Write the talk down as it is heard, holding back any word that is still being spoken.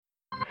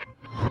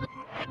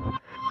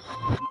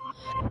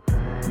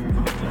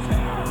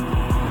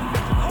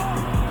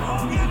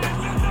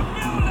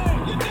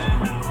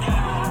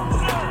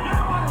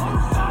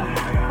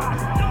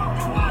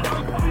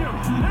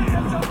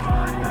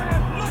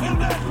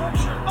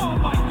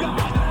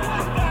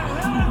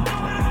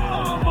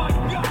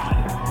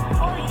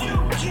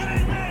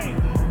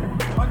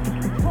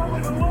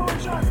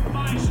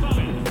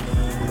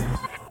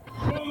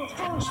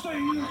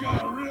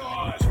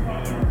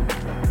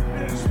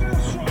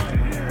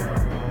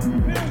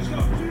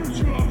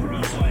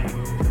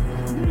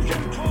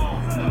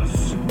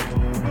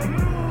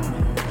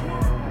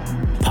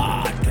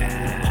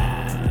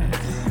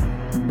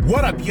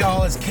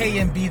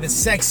KMB, the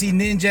sexy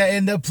ninja,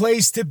 and the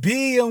place to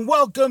be. And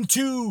welcome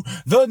to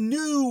the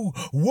New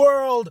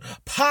World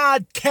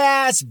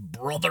Podcast,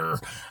 brother.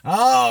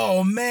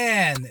 Oh,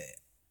 man.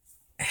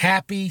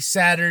 Happy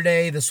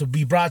Saturday. This will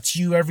be brought to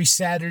you every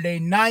Saturday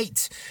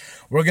night.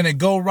 We're going to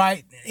go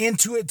right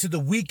into it to the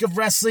week of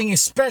wrestling,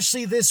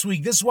 especially this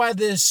week. This is why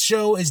this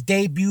show is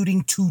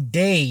debuting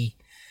today,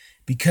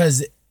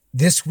 because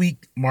this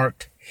week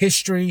marked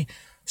history.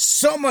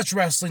 So much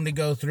wrestling to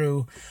go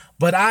through,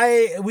 but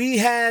we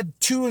had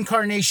two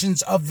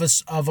incarnations of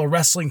a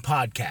wrestling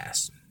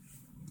podcast,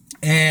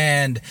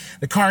 and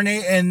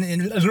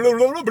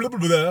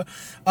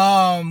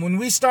when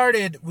we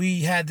started,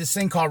 we had this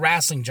thing called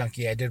Wrestling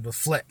Junkie I did with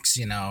Flicks,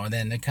 and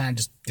then it kind of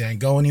just didn't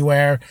go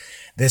anywhere,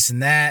 this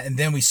and that, and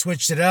then we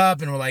switched it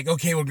up, and we're like,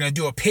 okay, we're gonna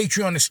do a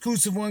Patreon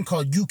exclusive one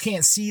called You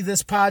Can't See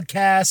This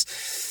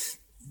Podcast.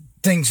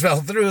 Things fell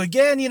through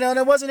again, and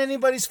it wasn't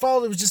anybody's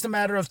fault. It was just a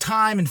matter of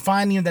time and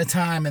finding that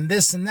time and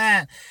this and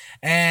that.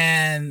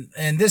 And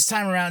this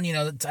time around,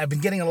 I've been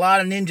getting a lot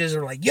of ninjas who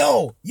are like,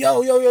 yo.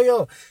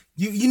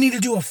 You need to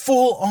do a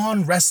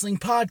full-on wrestling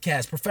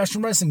podcast,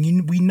 professional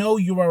wrestling. We know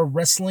you are a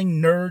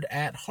wrestling nerd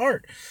at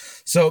heart.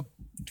 So,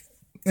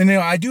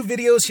 I do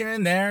videos here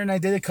and there, and I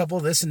did a couple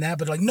of this and that,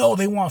 but no,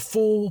 they want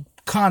full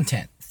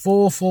content,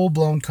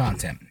 full-blown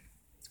content.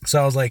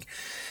 So I was like,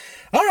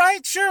 all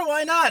right, sure,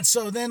 why not?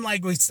 So then, I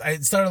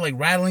started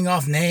rattling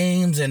off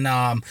names, and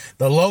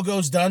the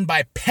logo's done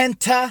by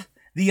Penta,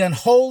 the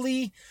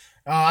Unholy.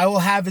 I will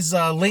have his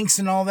links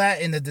and all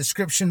that in the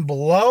description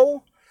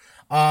below,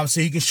 so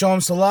you can show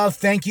him some love.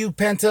 Thank you,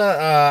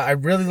 Penta.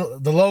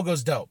 The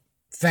logo's dope.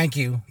 Thank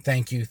you.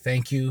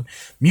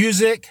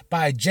 Music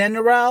by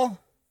General.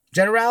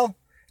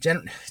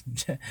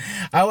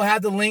 I will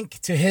have the link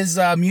to his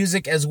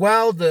music as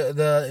well.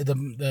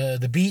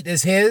 The beat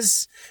is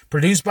his,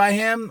 produced by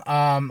him.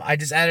 I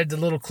just added the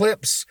little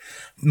clips.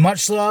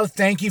 Much love.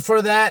 Thank you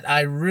for that.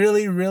 I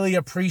really, really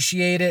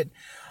appreciate it.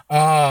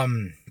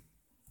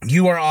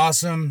 You are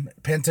awesome.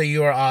 Penta,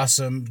 you are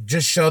awesome.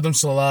 Just show them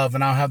some love,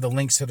 and I'll have the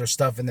links to their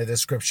stuff in the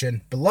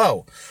description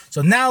below.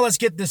 So now let's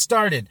get this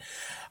started.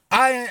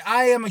 I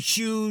am a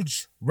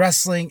huge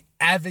wrestling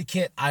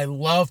advocate. I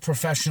love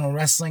professional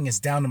wrestling.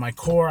 It's down to my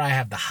core. I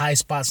have the High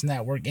Spots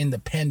Network,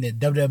 Independent,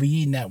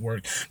 WWE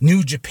Network,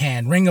 New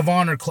Japan, Ring of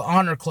Honor,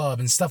 Honor Club,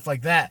 and stuff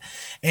like that.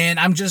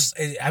 And I just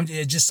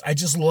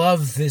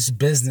love this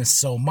business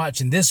so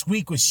much. And this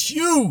week was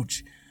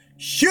huge.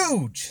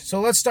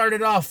 So let's start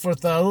it off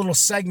with a little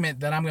segment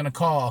that I'm going to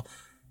call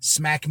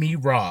Smack Me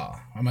Raw.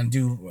 I'm going to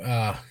do,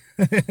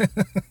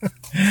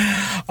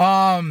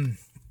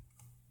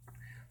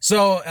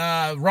 So,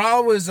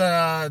 Raw was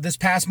this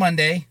past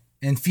Monday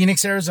in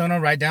Phoenix, Arizona,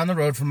 right down the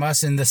road from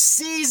us, in the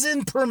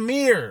season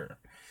premiere.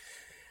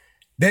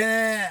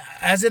 Then,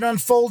 as it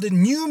unfolded,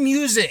 new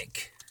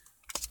music.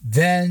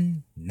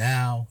 Then,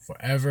 now,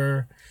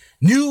 forever.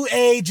 New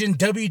age in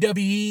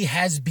WWE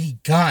has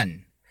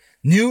begun.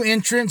 New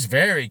entrants,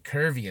 very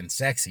curvy and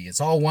sexy.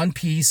 It's all one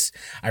piece.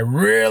 I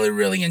really,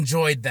 really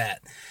enjoyed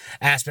that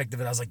aspect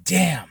of it. I was like,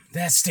 damn,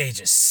 that stage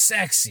is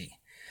sexy.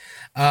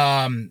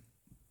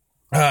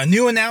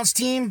 New announced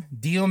team,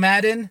 Dio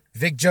Madden,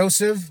 Vic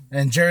Joseph,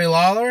 and Jerry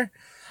Lawler.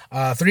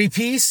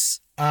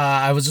 3-piece.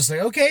 I was just like,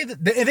 okay,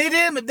 they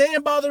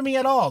didn't bother me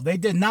at all. They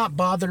did not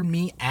bother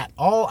me at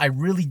all. I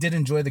really did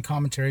enjoy the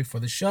commentary for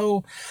the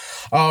show.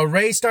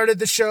 Ray started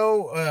the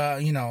show,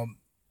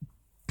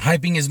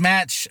 hyping his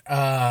match.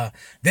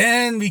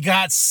 Then we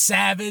got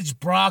Savage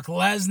Brock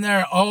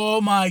Lesnar.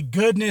 Oh my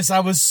goodness.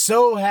 I was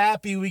so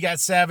happy we got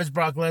Savage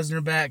Brock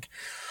Lesnar back.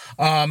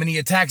 And he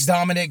attacks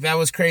Dominic. That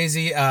was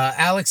crazy.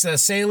 Alex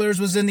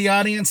Sailors was in the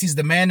audience. He's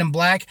the man in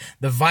black,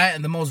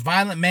 the most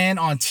violent man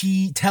on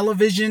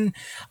television.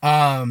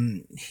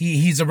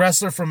 He's a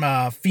wrestler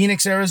from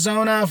Phoenix,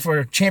 Arizona,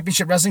 for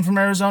Championship Wrestling from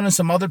Arizona and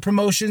some other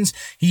promotions.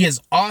 He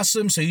is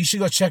awesome, so you should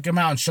go check him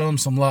out and show him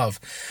some love.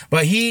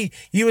 But he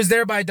was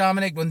there by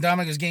Dominic when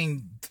Dominic was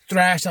getting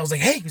thrashed. I was like,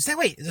 hey, is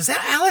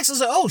that Alex? I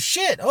was like, oh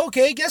shit,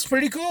 okay, that's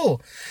pretty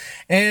cool.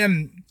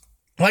 And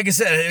like I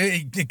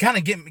said, it kind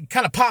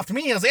of popped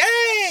me. I was like,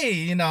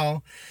 hey,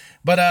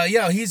 But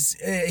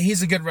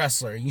he's a good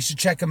wrestler. You should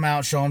check him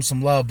out, show him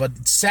some love.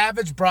 But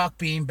Savage Brock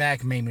being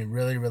back made me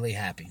really, really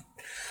happy.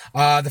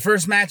 The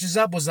first matches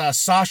up was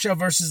Sasha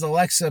versus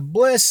Alexa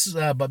Bliss,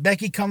 but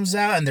Becky comes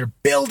out, and they're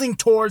building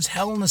towards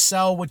Hell in a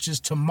Cell, which is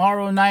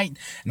tomorrow night,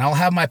 and I'll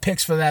have my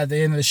picks for that at the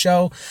end of the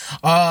show.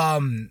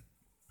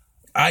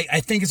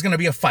 I think it's going to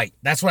be a fight.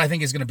 That's what I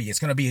think it's going to be. It's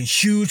going to be a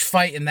huge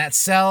fight in that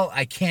cell.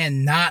 I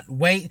cannot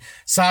wait.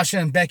 Sasha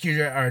and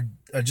Becky are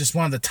just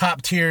one of the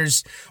top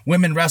tiers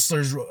women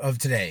wrestlers of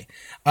today.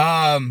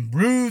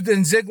 Rude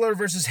and Ziggler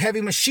versus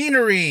Heavy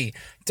Machinery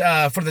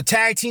for the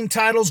tag team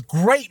titles.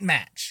 Great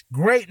match.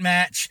 Rude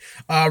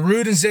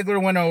and Ziggler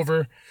went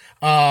over.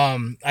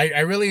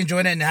 I really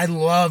enjoyed it, and I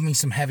love me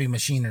some Heavy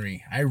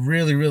Machinery. I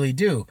really, really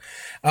do.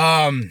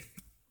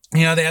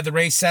 They had the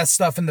Ray Seth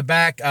stuff in the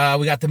back.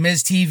 We got the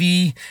Miz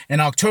TV.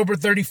 And October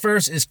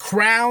 31st is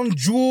Crown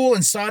Jewel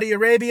in Saudi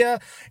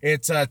Arabia.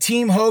 It's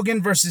Team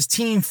Hogan versus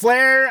Team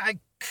Flair.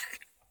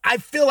 I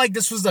feel like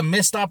this was a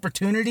missed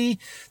opportunity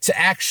to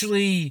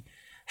actually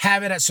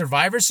have it at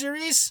Survivor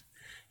Series.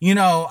 You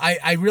know,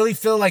 I really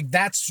feel like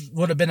that's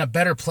would have been a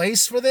better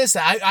place for this.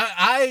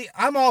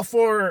 I'm all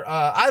for,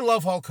 I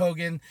love Hulk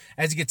Hogan.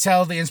 As you can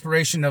tell, the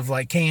inspiration of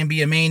like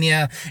KMB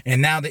Mania and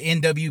now the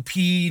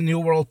NWP New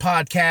World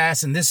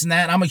podcast and this and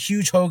that. I'm a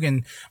huge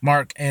Hogan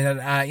mark,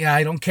 and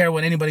I don't care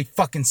what anybody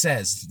fucking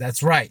says.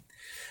 That's right.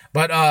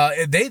 But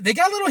they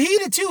got a little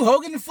heated too.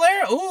 Hogan and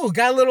Flair, ooh,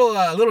 got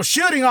a little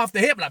shooting off the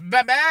hip, like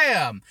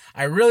bam.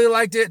 I really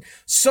liked it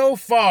so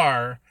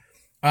far.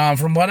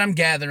 From what I'm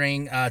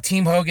gathering,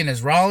 Team Hogan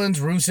is Rollins,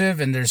 Rusev,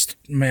 and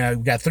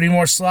we've got 3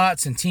 more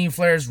slots. And Team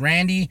Flair's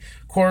Randy,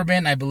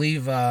 Corbin, I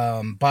believe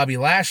Bobby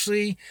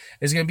Lashley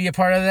is going to be a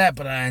part of that.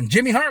 But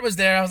Jimmy Hart was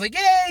there. I was like,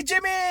 yay,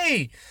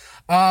 Jimmy!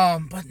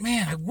 But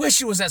man, I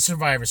wish it was at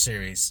Survivor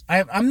Series.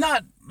 I'm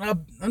not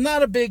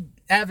a big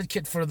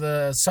advocate for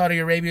the Saudi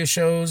Arabia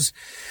shows,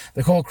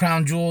 the whole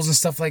Crown Jewels and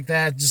stuff like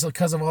that, just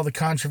because of all the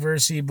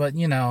controversy. But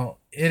you know,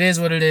 it is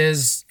what it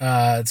is.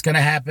 It's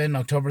gonna happen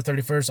October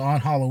 31st on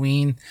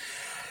Halloween.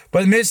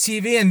 But Miz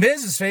TV and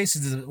Miz's face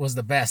was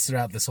the best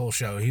throughout this whole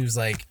show. He was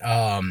like,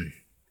 I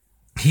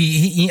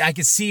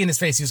could see in his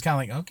face, he was kind of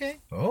like, okay,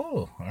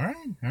 oh, all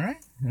right,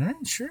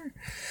 sure.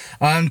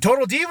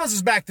 Total Divas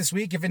is back this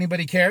week, if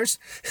anybody cares.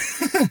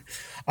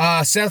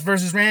 Seth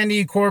versus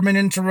Randy, Corbin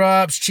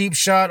interrupts, cheap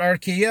shot,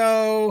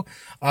 RKO,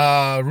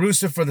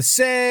 Rusev for the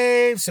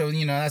save. So,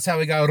 you know, that's how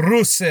we got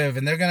Rusev,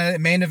 and they're going to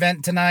main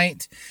event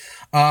tonight.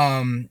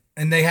 And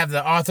they have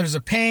the Authors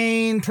of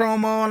Pain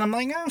promo, and I'm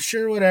like, oh,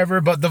 sure,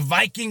 whatever. But the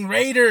Viking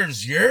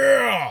Raiders,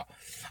 yeah!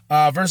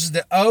 Versus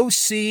the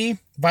OC,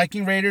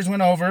 Viking Raiders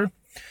went over.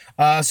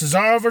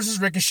 Cesaro versus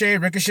Ricochet.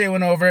 Ricochet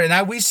went over, and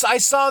I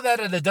saw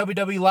that at a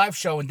WWE live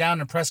show down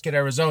in Prescott,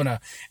 Arizona,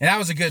 and that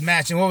was a good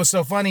match. And what was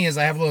so funny is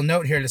I have a little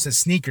note here that says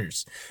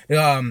sneakers,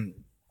 because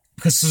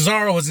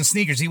Cesaro was in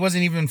sneakers. He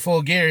wasn't even in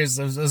full gear. It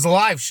was a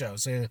live show,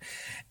 so,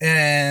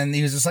 and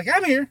he was just like,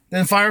 I'm here.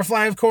 Then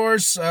Firefly, of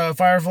course,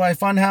 Firefly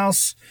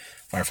Funhouse.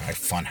 The Firefly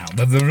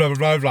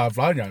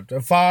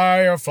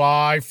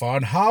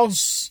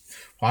Funhouse.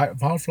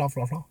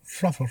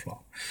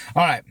 All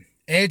right.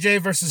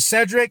 AJ versus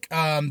Cedric,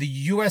 the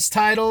U.S.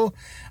 title.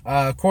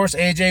 Of course,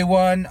 AJ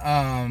won.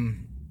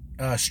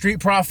 Street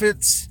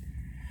Profits.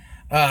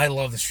 I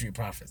love the Street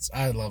Profits.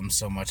 I love them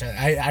so much.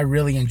 I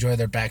really enjoy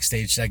their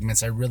backstage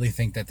segments. I really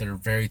think that they're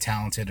very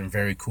talented and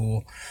very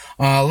cool.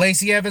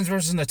 Lacey Evans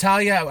versus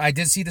Natalya. I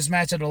did see this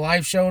match at a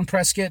live show in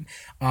Prescott.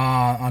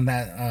 On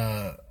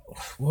that,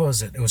 what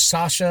was it? It was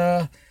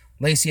Sasha,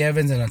 Lacey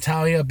Evans, and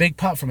Natalya. Big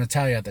pop from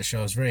Natalya at the show.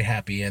 I was very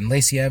happy. And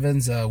Lacey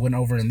Evans went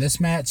over in this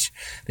match.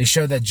 They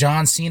showed that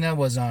John Cena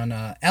was on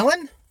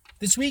Ellen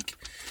this week.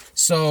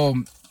 So,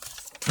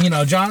 you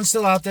know, John's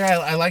still out there.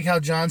 I like how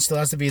John still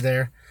has to be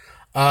there.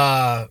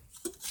 And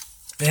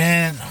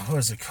what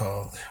is it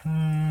called?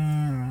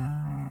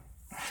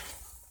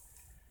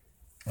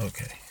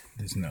 Okay,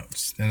 there's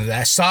notes. Then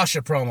that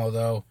Sasha promo,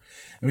 though.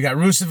 And we got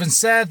Rusev and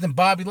Seth and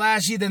Bobby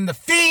Lashley. Then The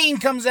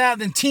Fiend comes out.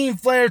 Then Team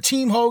Flair,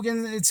 Team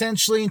Hogan,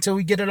 essentially, until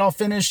we get it all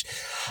finished.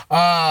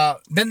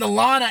 Then the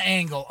Lana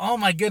angle. Oh,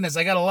 my goodness.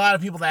 I got a lot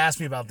of people that ask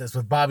me about this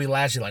with Bobby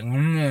Lashley. Like,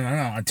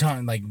 I'm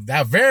telling you, like,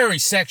 that very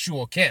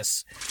sexual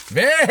kiss.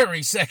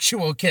 Very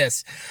sexual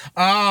kiss.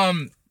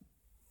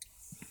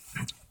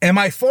 Am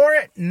I for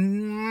it?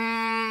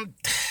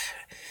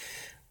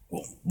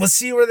 Let's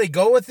see where they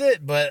go with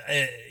it. But,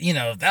 you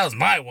know, that was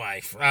my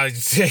wife.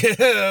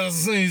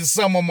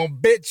 Someone a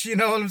bitch, you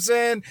know what I'm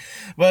saying?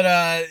 But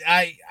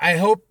I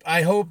hope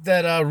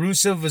that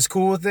Rusev was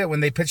cool with it when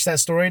they pitched that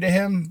story to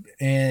him.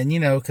 And, you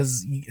know,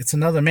 because it's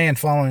another man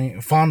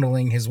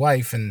fondling his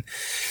wife. And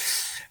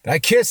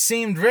that kiss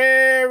seemed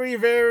very,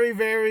 very,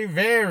 very,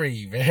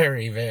 very,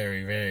 very,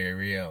 very, very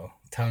real.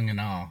 Tongue and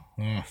all.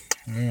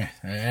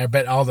 I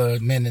bet all the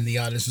men in the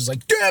audience was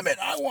like, damn it,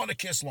 I want to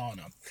kiss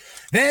Lana.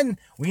 Then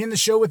we end the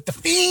show with The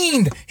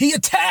Fiend. He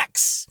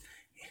attacks.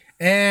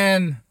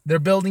 And they're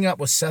building up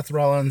with Seth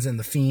Rollins and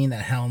The Fiend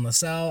at Hell in a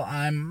Cell.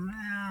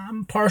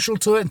 I'm partial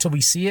to it until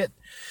we see it.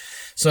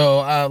 So,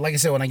 like I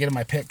said, when I get in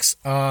my picks,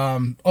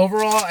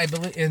 overall, I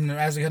believe, and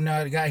as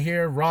I got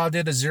here, Raw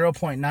did a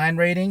 0.9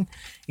 rating.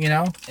 You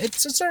know,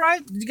 it's all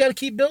right. You got to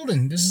keep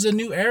building. This is a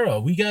new era.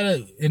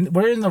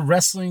 We're in the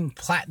wrestling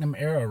platinum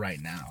era right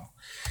now.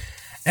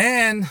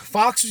 And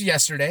Fox was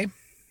yesterday.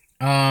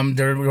 We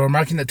were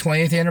marking the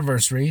 20th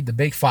anniversary, the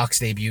big Fox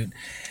debut.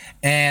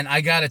 And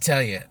I got to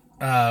tell you,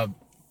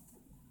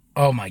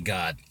 oh my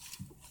God,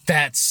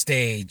 that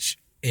stage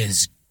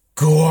is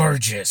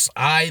gorgeous.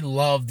 I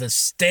love the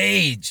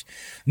stage.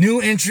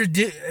 New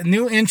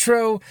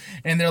intro,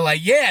 and they're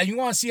like, yeah, you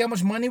want to see how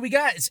much money we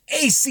got? It's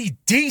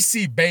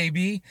AC/DC,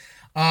 baby.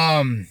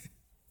 And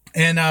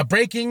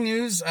breaking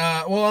news,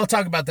 well, I'll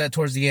talk about that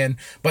towards the end,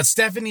 but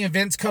Stephanie and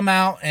Vince come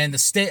out, and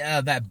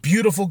that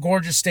beautiful,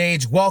 gorgeous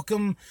stage,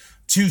 welcome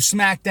to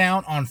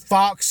SmackDown on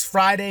Fox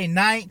Friday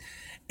night,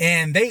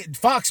 and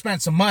Fox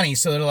spent some money,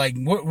 so they're like,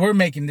 we're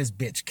making this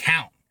bitch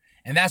count.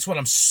 And that's what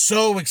I'm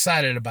so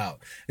excited about.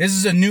 This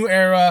is a new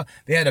era.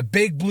 They had a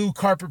big blue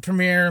carpet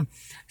premiere.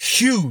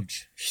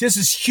 Huge. This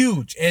is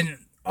huge. And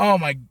oh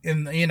my,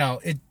 and you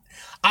know,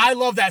 I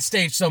love that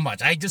stage so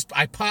much. I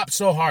popped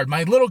so hard.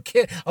 A little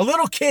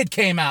kid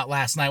came out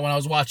last night when I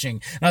was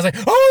watching. And I was like,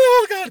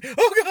 oh God,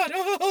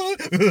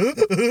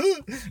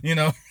 you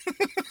know.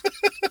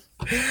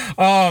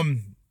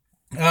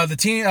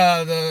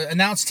 The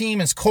announced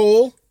team is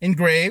Cole and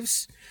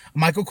Graves.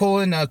 Michael Cole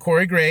and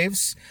Corey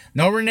Graves.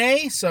 No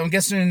Renee, so I'm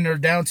guessing they're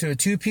down to a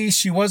two-piece.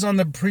 She was on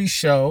the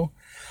pre-show.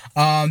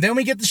 Then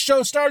we get the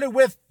show started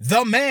with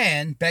the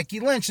man, Becky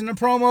Lynch, in the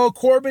promo.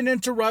 Corbin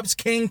interrupts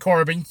King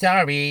Corbin,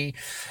 sorry.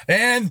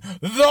 And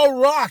The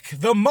Rock,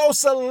 the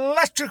most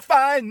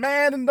electrifying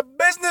man in the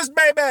business,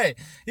 baby.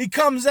 He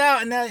comes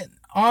out and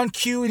on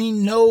cue, and he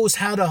knows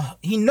how to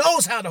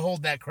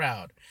hold that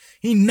crowd.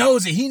 He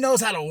knows it. He knows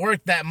how to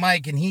work that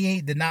mic, and he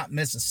did not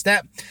miss a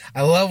step.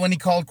 I love when he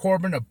called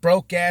Corbin a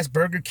broke-ass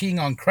Burger King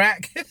on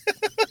crack.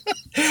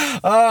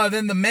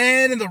 Then the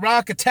man and The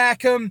Rock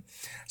attack him.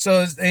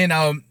 So, you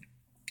know,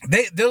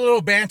 their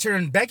little banter,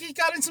 and Becky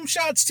got in some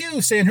shots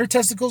too, saying her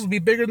testicles will be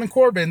bigger than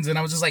Corbin's. And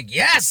I was just like,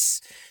 yes,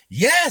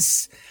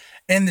 yes.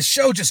 And the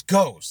show just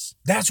goes.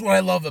 That's what I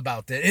love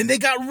about it. And they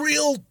got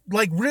real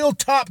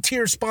top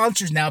tier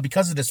sponsors now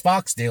because of this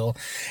Fox deal.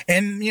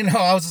 And, you know,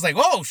 I was just like,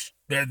 oh,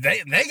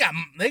 they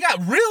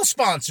got real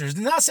sponsors.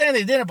 I'm not saying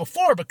they did it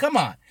before, but come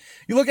on.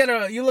 You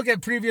look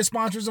at previous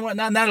sponsors and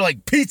whatnot. Now they're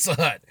like Pizza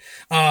Hut.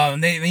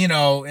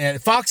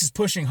 And Fox is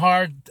pushing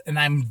hard, and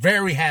I'm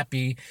very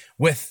happy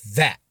with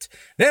that.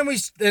 Then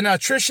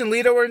Trish and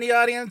Lita were in the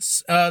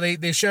audience.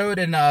 They showed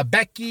in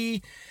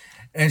Becky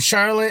and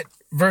Charlotte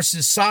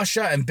versus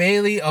Sasha and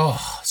Bailey.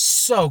 Oh,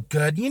 so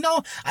good. You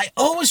know, I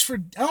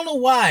don't know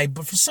why,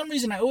 but for some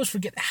reason I always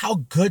forget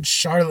how good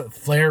Charlotte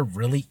Flair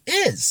really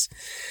is.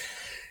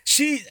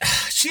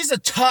 She's a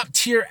top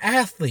tier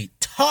athlete,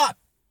 top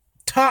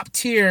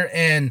tier,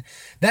 and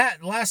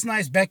that last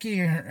night's Becky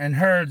and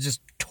her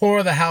just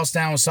tore the house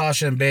down with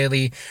Sasha and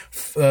Bailey.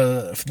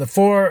 The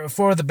four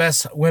of the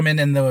best women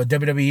in the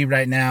WWE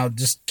right now,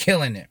 just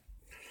killing it.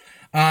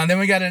 Then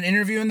we got an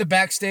interview in the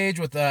backstage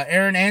with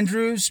Erin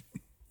Andrews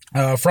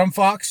from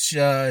Fox.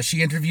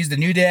 She interviews the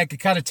New Day. I could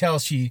kind of tell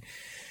she,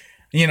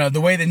 you know, the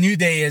way the New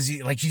Day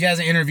is, like she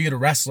hasn't interviewed a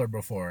wrestler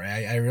before.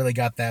 I really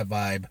got that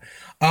vibe.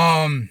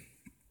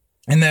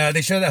 And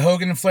they showed that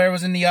Hogan and Flair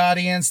was in the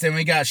audience. Then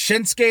we got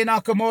Shinsuke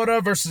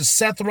Nakamura versus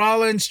Seth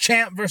Rollins,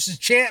 champ versus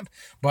champ.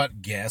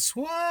 But guess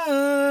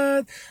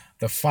what?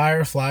 The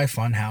Firefly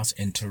Funhouse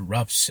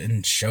interrupts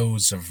and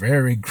shows a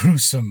very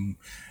gruesome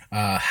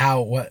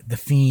what the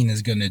Fiend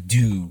is going to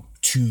do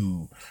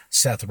to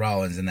Seth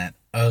Rollins in that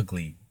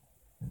ugly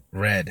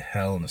red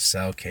Hell in a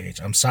Cell cage.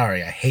 I'm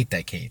sorry, I hate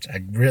that cage.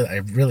 I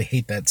really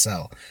hate that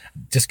cell.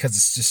 Just because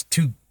it's just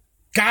too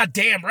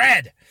goddamn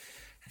red.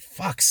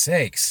 Fuck's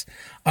sakes.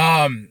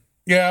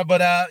 Yeah,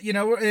 but you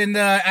know, and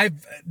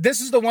this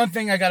is the one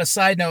thing I got a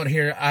side note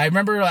here. I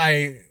remember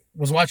I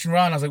was watching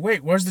Raw and I was like,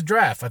 wait, where's the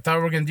draft? I thought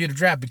we were going to do the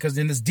draft because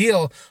in this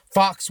deal,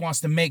 Fox wants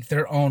to make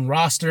their own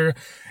roster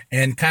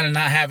and kind of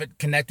not have it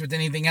connect with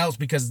anything else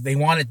because they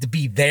want it to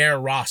be their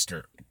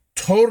roster.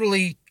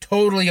 Totally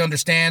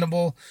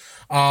understandable.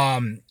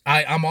 I'm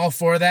all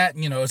for that.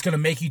 You know, it's going to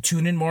make you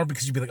tune in more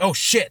because you'll be like, oh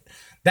shit,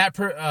 that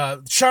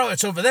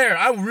Charlotte's over there.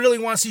 I really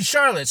want to see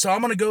Charlotte, so I'm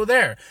going to go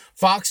there.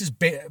 Fox is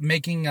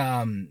making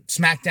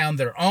SmackDown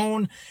their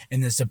own,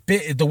 and it's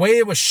the way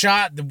it was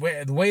shot, the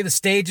way the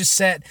stage is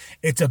set,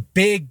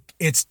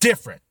 it's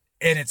different,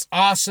 and it's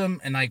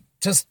awesome, and I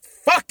just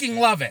fucking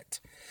love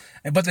it.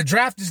 But the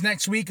draft is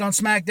next week on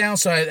SmackDown,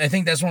 so I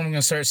think that's when we're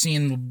going to start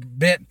seeing a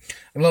bit.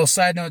 A little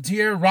side note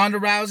here, Ronda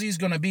Rousey is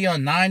going to be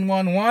on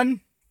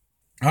 911.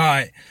 All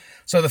right,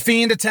 so the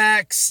Fiend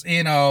attacks,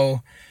 you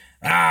know,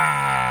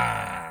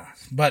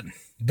 but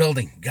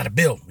building, we got to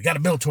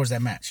build towards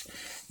that match.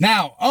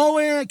 Now,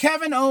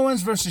 Kevin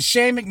Owens versus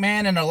Shane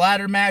McMahon in a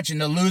ladder match, and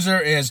the loser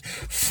is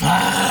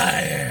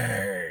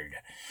fired.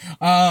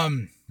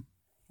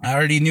 I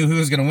already knew who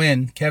was going to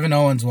win. Kevin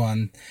Owens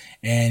won,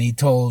 and he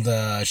told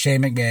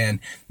Shane McMahon,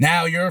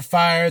 now you're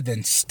fired.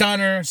 Then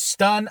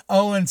stun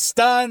Owens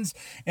stuns,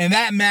 and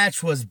that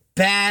match was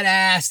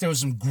badass. There was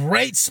some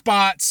great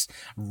spots.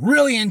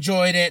 Really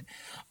enjoyed it.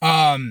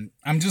 I'm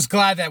just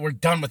glad that we're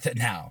done with it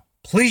now.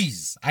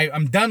 Please,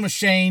 I'm done with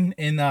Shane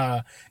in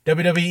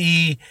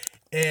WWE,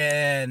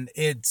 and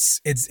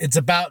it's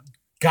about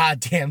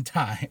goddamn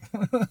time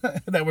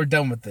that we're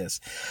done with this.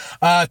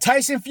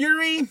 Tyson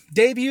Fury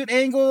debut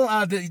angle.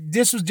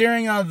 This was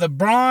during the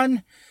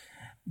Braun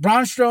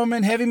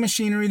Strowman, Heavy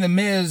Machinery, The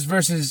Miz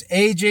versus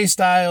AJ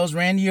Styles,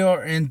 Randy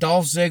Orton, and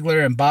Dolph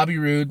Ziggler, and Bobby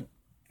Roode.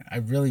 I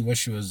really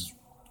wish it was,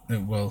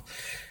 well,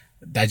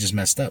 I just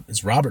messed up.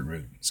 It's Robert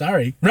Roode.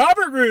 Sorry,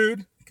 Robert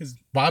Roode, because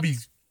Bobby,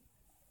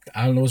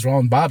 I don't know what's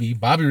wrong with Bobby.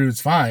 Bobby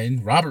Roode's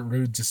fine. Robert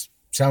Roode just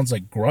sounds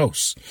like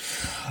gross.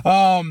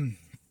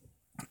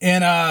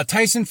 And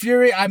Tyson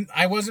Fury,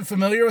 I wasn't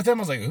familiar with him.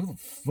 I was like,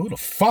 who the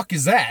fuck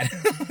is that?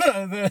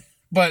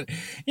 But,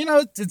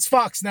 it's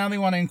Fox. Now they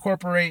want to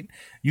incorporate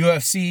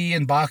UFC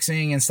and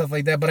boxing and stuff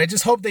like that. But I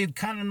just hope they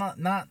kind of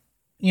not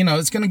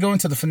it's going to go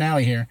into the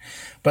finale here.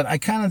 But I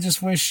kind of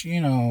just wish, we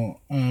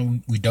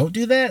don't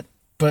do that.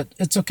 But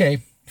it's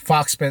okay.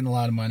 Fox spent a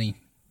lot of money.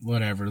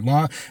 Whatever.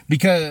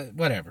 Because,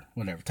 whatever.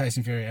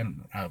 Tyson Fury, I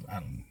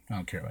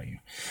don't care about you.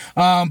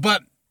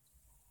 But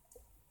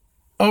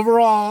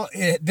overall,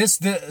 the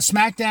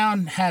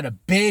SmackDown had a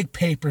big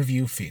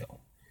pay-per-view feel.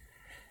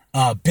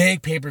 And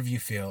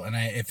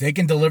if they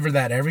can deliver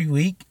that every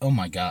week, oh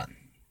my God.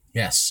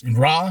 Yes. And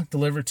Raw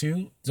delivered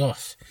too. Ugh.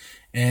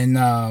 And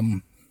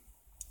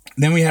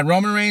then we had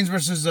Roman Reigns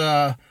versus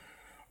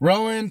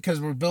Rowan,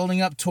 because we're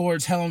building up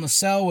towards Hell in a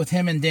Cell with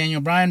him and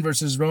Daniel Bryan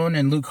versus Rowan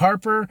and Luke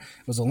Harper.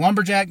 It was a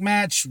lumberjack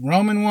match.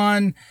 Roman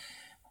won.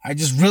 I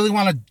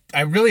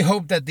really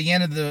hope that the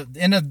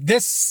end of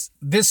this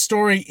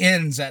story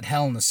ends at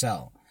Hell in a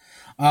Cell.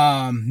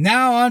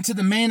 Now on to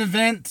the main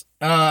event.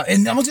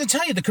 And I was going to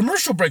tell you, the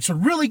commercial breaks were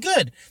really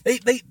good. They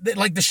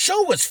like, the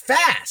show was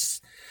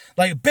fast.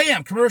 Like,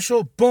 bam,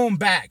 commercial, boom,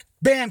 back.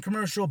 Bam,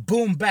 commercial,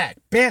 boom, back.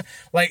 Bam.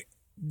 Like,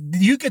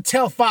 you could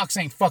tell Fox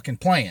ain't fucking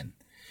playing.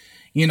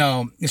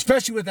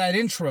 Especially with that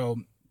intro.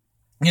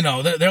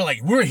 They're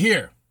like, we're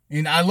here.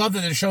 And I love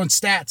that they're showing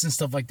stats and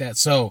stuff like that.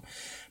 So,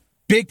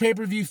 big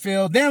pay-per-view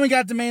feel. Then we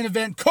got the main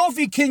event.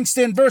 Kofi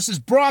Kingston versus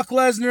Brock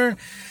Lesnar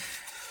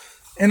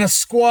in a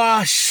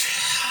squash.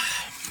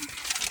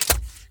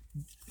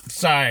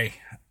 Sorry.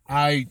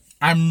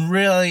 I'm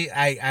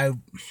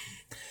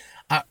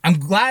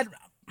glad.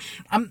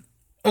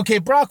 Okay,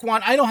 Brock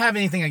won. I don't have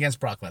anything against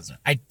Brock Lesnar.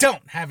 I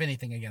don't have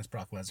anything against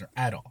Brock Lesnar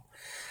at all.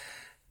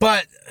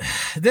 But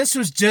this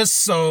was just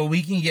so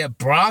we can get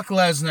Brock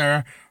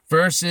Lesnar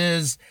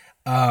versus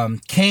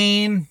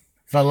Cain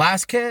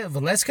Velasquez.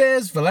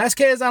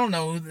 I don't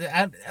know.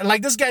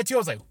 Like this guy too. I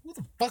was like, who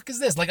the fuck is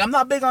this? Like, I'm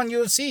not big on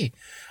UFC.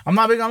 I'm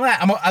not big on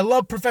that. I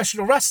love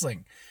professional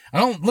wrestling. I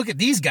don't look at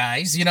these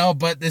guys,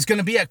 but it's going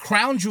to be at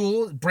Crown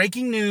Jewel.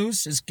 Breaking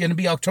news. It's going to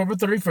be October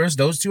 31st.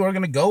 Those two are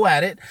going to go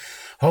at it.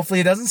 Hopefully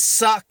it doesn't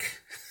suck.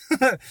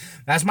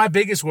 That's my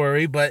biggest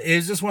worry, but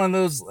it's just one of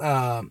those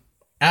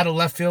out of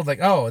left field, like,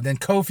 oh, and then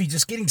Kofi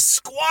just getting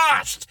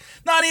squashed.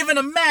 Not even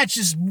a match.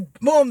 Just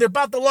boom, they're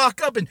about to lock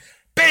up and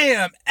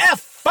bam,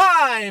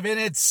 F5, and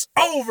it's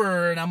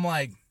over. And I'm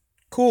like,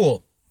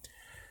 cool.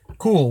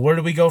 Where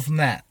do we go from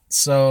that?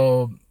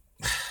 So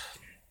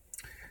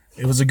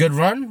it was a good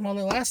run while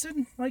it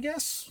lasted, I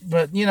guess.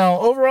 But,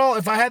 overall,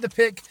 if I had to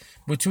pick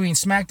between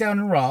SmackDown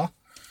and Raw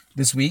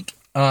this week,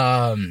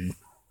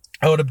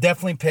 I would have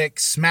definitely picked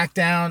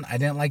SmackDown. I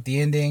didn't like the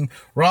ending.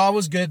 Raw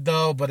was good,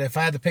 though, but if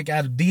I had to pick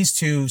out of these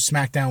two,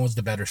 SmackDown was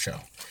the better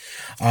show.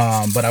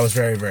 But I was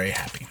very, very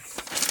happy.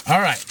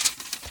 All right.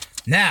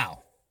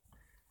 Now,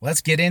 let's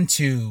get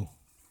into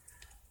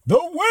the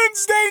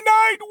Wednesday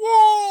Night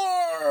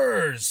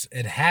Wars.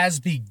 It has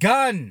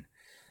begun.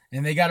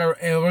 And we're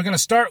going to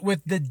start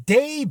with the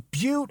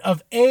debut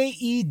of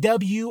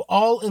AEW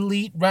All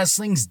Elite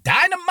Wrestling's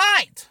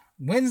Dynamite.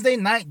 Wednesday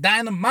Night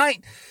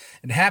Dynamite.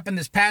 It happened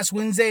this past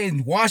Wednesday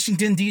in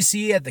Washington,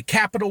 D.C. at the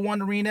Capital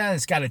One Arena.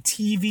 It's got a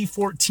TV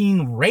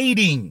 14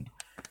 rating.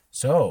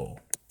 So,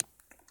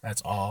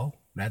 that's all.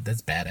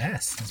 That's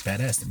badass. That's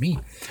badass to me.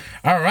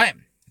 All right.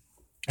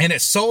 And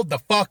it sold the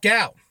fuck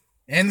out.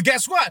 And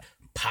guess what?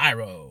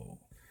 Pyro.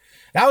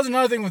 That was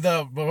another thing with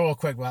real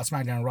quick about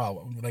SmackDown and Raw.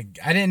 Like,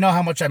 I didn't know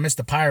how much I missed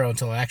the pyro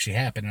until it actually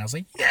happened. And I was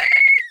like, yeah.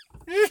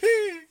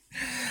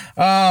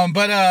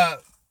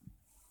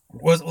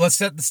 Let's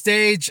set the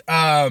stage.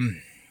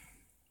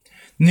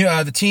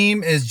 The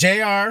team is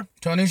JR,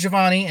 Tony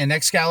Schiavone, and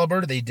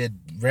Excalibur. They did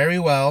very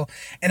well.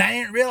 And I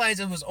didn't realize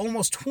it was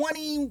almost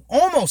 20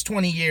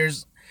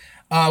 years.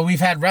 We've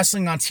had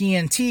wrestling on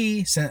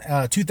TNT since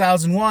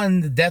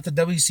 2001, the death of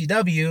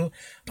WCW.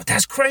 But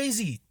that's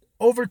crazy.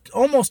 Over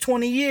almost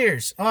 20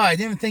 years. Oh, I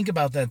didn't even think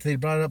about that. They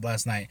brought it up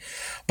last night.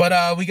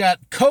 But we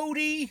got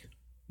Cody.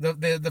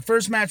 The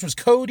first match was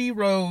Cody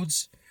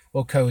Rhodes.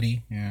 Well,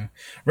 Cody, yeah.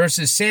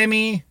 Versus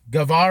Sammy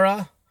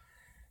Guevara.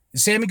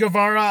 Sammy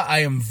Guevara, I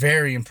am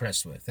very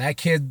impressed with. That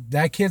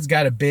kid's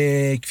got a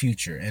big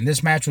future. And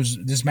this match was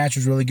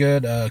really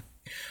good.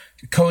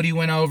 Cody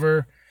went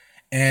over,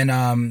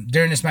 and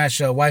during this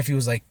match, wifey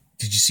was like,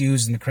 "Did you see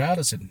who's in the crowd?"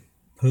 I said,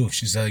 "Who?"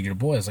 She said, "Your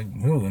boy." I was like,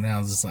 "Who?" And I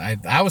was just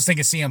like, I was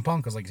thinking CM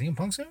Punk. I was like, "CM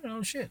Punk's here?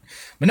 Oh shit!"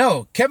 But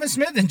no, Kevin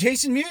Smith and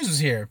Jason Mewes was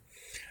here.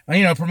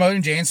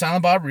 Promoting Jay and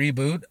Silent Bob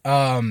reboot.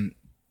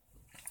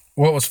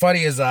 What was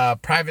funny is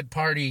Private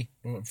Party,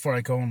 before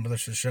I go on with the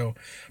show,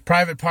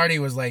 Private Party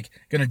was like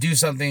going to do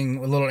something,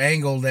 a little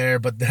angle there,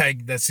 but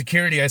the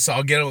security I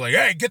saw get like,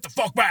 "Hey, get the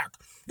fuck back.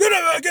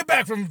 Get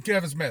back from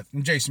Kevin Smith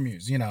and Jason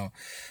Mewes,"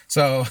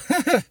 So,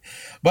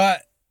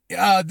 but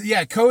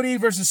yeah, Cody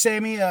versus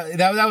Sammy,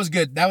 that was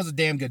good. That was a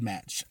damn good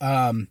match.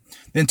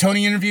 Then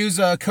Tony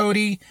interviews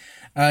Cody.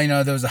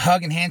 There was a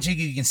hug and handshake.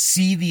 You can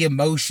see the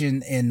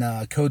emotion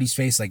in Cody's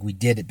face, like, we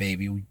did it,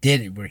 baby. We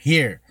did it. We're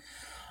here.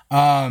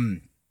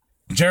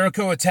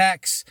 Jericho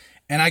attacks,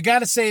 and I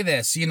gotta say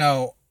this,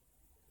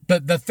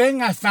 the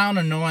thing I found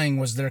annoying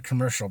was their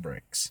commercial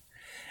breaks.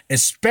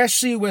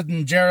 especially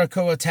when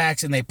Jericho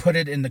attacks and they put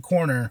it in the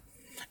corner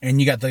and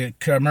you got the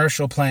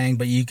commercial playing,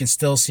 but you can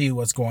still see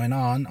what's going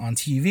on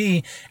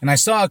TV. And I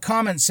saw a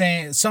comment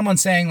someone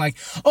saying like,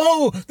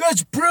 oh,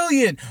 that's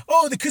brilliant.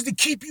 Oh, because they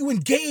keep you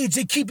engaged.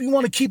 They keep you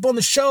want to keep on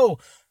the show.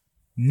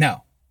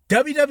 No,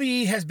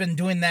 WWE has been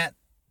doing that,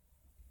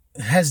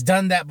 has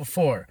done that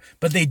before,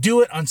 but they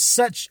do it on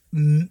such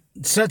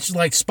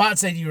like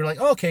spots that you're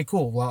like, okay,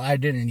 cool. Well, I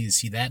didn't need to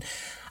see that.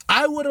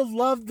 I would have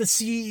loved to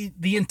see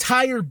the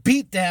entire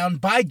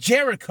beatdown by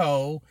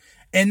Jericho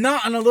and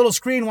not on a little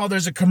screen while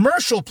there's a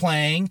commercial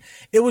playing.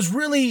 It was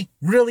really,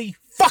 really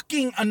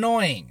fucking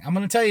annoying. I'm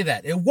going to tell you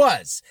that. It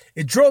was.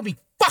 It drove me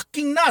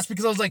fucking nuts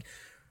because I was like,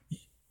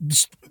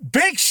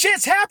 big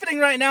shit's happening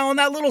right now on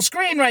that little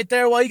screen right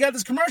there while you got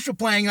this commercial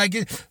playing. Like,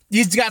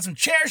 he's got some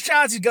chair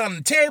shots, he's got on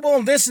the table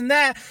and this and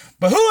that.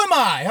 But who am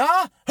I,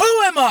 huh?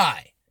 Who am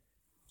I?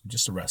 I'm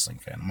just a wrestling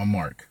fan. I'm a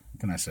mark. What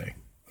can I say?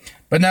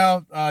 But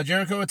now,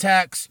 Jericho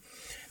attacks.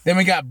 Then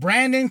we got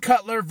Brandon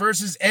Cutler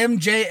versus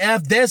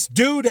MJF. This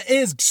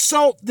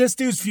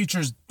dude's future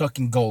is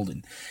fucking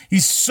golden.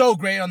 He's so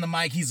great on the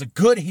mic. He's a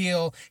good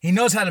heel. He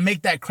knows how to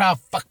make that crowd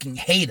fucking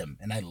hate him,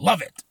 and I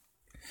love it.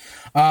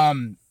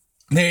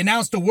 They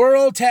announced the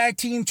World Tag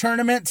Team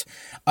Tournament.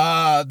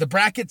 The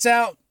bracket's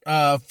out.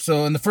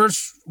 So in the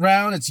first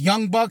round, it's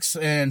Young Bucks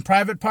and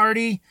Private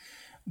Party.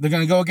 They're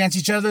going to go against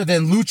each other.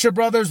 Then Lucha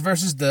Brothers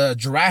versus the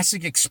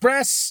Jurassic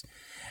Express.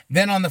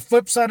 Then on the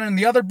flip side, in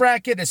the other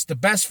bracket, it's the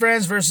Best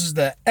Friends versus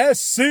the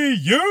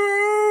SCU.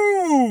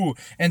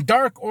 And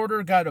Dark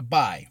Order got a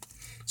bye.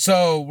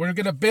 So we're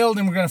going to build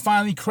and we're going to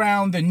finally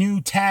crown the new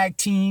tag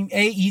team,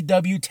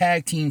 AEW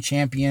tag team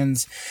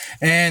champions.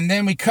 And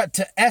then we cut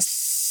to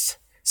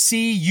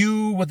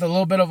SCU with a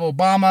little bit of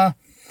Obama.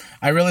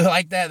 I really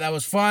like that. That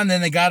was fun.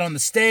 Then they got on the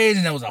stage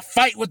and there was a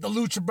fight with the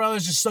Lucha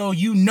Brothers, just so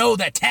you know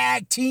that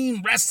tag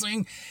team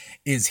wrestling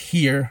is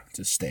here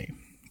to stay.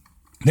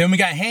 Then we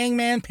got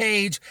Hangman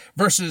Page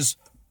versus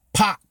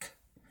Pac.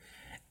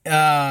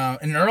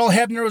 And Earl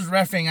Hebner was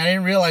reffing. I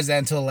didn't realize that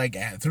until like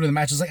through the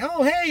match. I was like,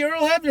 oh, hey,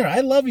 Earl Hebner. I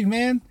love you,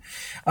 man.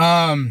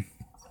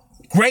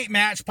 Great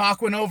match.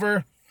 Pac went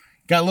over.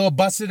 Got a little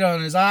busted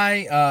on his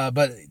eye.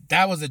 But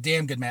that was a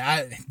damn good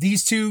match.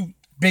 These two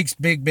big.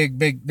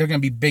 They're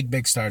going to be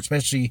big stars,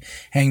 especially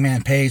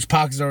Hangman Page.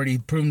 Pac has already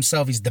proven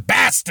himself. He's the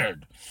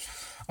bastard.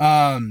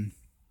 Then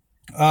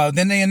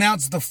they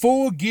announced the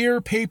Full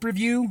Gear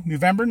pay-per-view,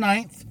 November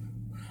 9th.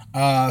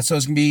 So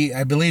it's going to be,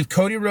 I believe,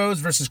 Cody Rhodes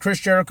versus Chris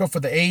Jericho for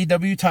the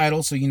AEW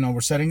title. So, we're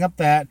setting up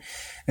that.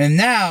 And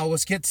now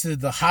let's get to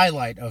the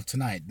highlight of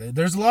tonight.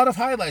 There's a lot of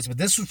highlights, but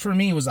this was, for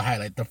me, was a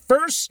highlight. The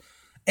first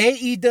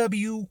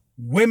AEW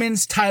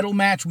women's title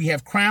match. We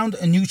have crowned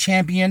a new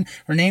champion.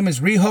 Her name is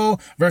Riho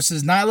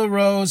versus Nyla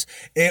Rose.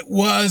 It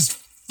was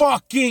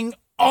fucking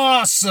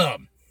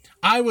awesome.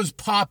 I was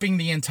popping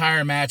the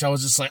entire match. I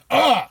was just like,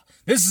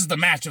 this is the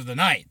match of the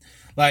night.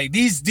 Like,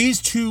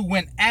 these two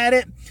went at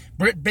it.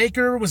 Britt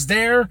Baker was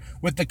there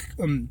with the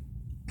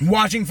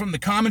watching from the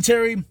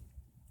commentary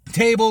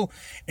table,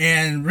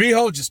 and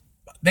Riho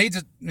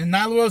and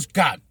Nyla Rose,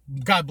 God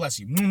bless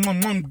you.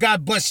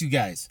 God bless you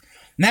guys.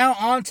 Now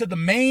on to the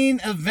main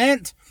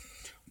event.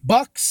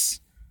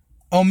 Bucks,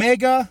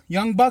 Omega,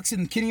 Young Bucks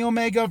and Kenny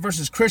Omega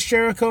versus Chris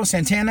Jericho,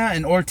 Santana,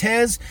 and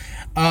Ortiz.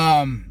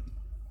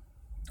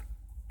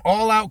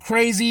 All out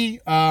crazy,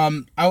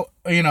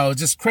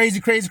 just crazy.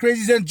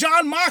 Then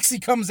John Moxley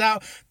comes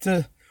out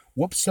to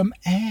whoop some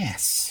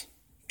ass.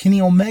 Kenny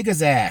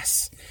Omega's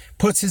ass.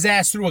 Puts his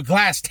ass through a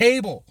glass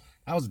table.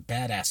 That was a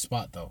badass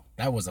spot, though.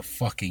 That was a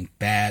fucking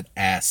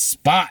badass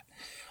spot.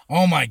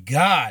 Oh, my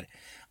God.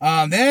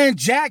 Then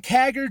Jack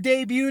Hager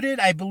debuted.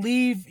 I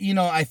believe,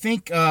 I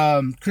think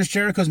Chris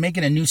Jericho's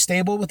making a new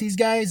stable with these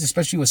guys,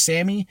 especially with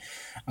Sammy.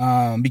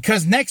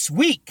 Because next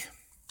week,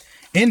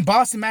 in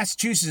Boston,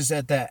 Massachusetts,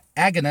 at the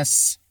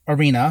Agganis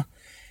Arena,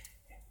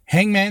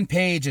 Hangman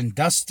Page and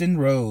Dustin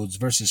Rhodes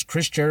versus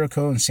Chris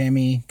Jericho and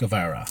Sammy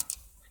Guevara.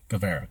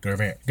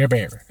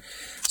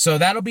 So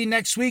that'll be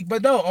next week.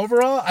 But no,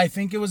 overall, I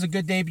think it was a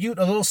good debut.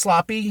 A little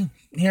sloppy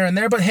here and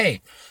there. But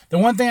hey, the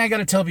one thing I got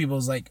to tell people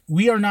is, like,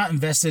 we are not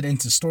invested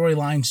into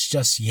storylines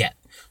just yet.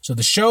 So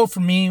the show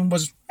for me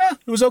was,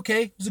 it was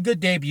okay. It was a good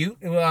debut.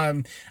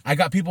 I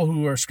got people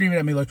who were screaming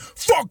at me like,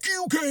 fuck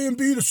you,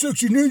 KMB, the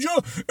sexy ninja.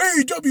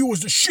 AEW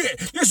was the shit.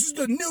 This is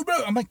the new...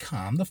 I'm like,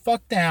 calm the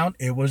fuck down.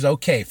 It was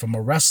okay. From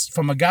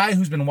a guy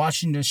who's been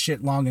watching this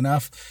shit long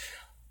enough,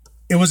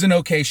 it was an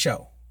okay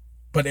show.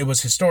 But it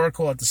was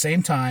historical at the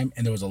same time,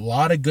 and there was a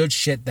lot of good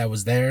shit that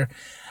was there.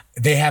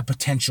 They have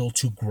potential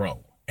to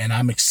grow, and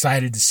I'm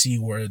excited to see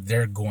where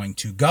they're going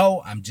to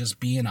go. I'm just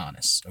being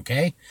honest,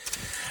 okay?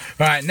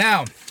 All right,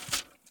 now,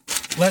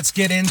 let's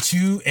get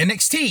into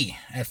NXT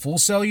at Full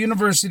Sail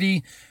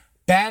University.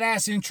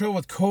 Badass intro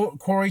with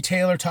Corey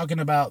Taylor talking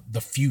about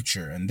the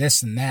future and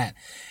this and that,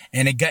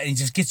 and it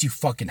just gets you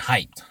fucking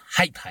hyped.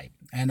 Hype.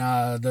 And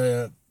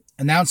the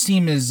announced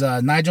team is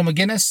Nigel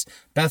McGuinness,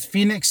 Beth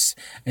Phoenix,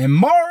 and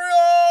Mario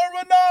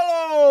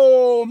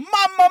Ranallo.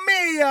 Mamma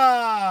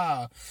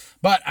mia!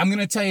 But I'm going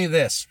to tell you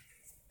this.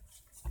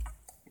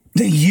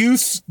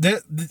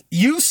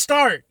 You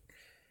start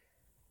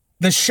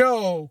the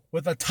show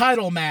with a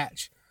title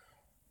match.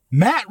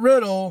 Matt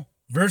Riddle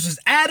versus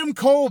Adam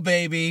Cole,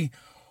 baby.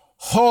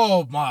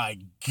 Oh my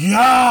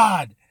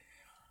God.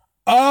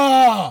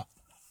 Oh,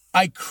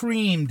 I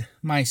creamed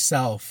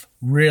myself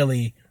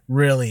really,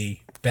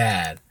 really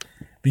bad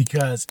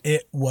because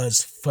it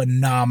was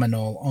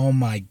phenomenal. Oh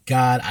my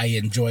God. I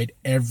enjoyed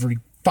every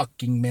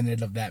fucking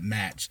minute of that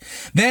match.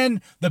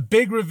 Then the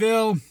big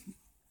reveal,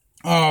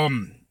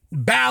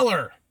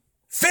 Balor,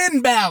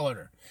 Finn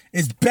Balor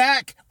is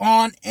back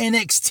on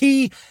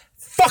NXT.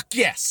 Fuck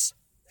yes.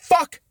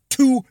 Fuck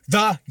to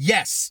the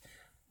yes.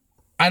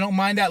 I don't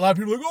mind that. A lot of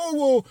people are like,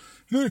 oh,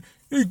 well,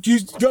 you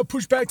got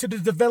pushed back to the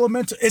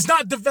developmental. It's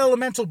not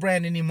developmental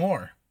brand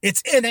anymore.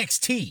 It's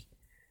NXT.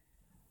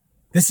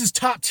 This is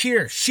top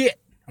tier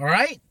shit. All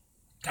right?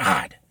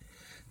 God.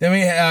 Then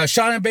we had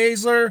Shayna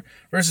Baszler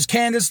versus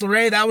Candice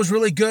LeRae. That was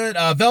really good.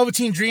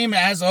 Velveteen Dream,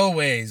 as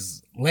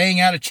always, laying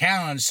out a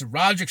challenge to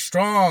Roderick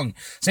Strong,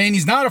 saying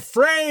he's not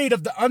afraid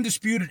of the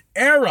Undisputed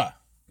Era.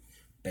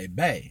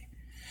 Baby.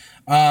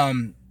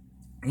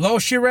 Lo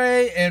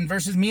Shirai and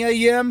versus Mia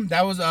Yim.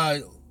 That was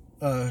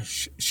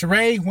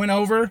Shirai went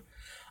over.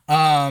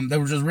 That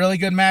was a really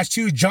good match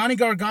too. Johnny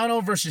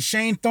Gargano versus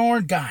Shane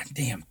Thorne. God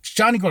damn,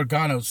 Johnny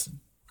Gargano's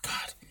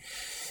God.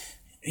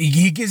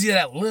 He gives you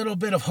that little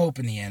bit of hope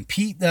in the end.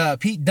 Pete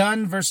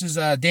Dunne versus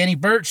Danny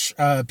Burch.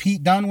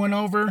 Pete Dunne went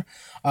over.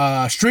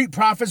 Street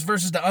Profits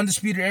versus the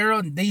Undisputed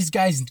Era. These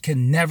guys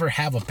can never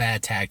have a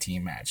bad tag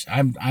team match.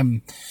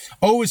 I'm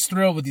always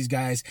thrilled with these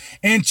guys.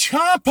 And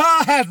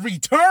Ciampa has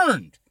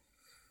returned.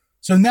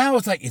 So now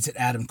it's like, is it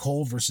Adam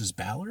Cole versus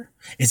Balor?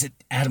 Is it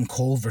Adam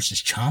Cole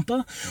versus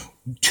Ciampa?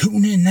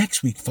 Tune in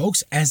next week,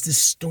 folks, as this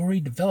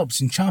story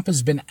develops. And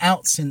Ciampa's been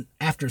out since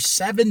after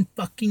 7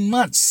 fucking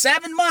months.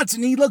 7 months,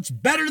 and he looks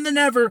better than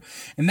ever.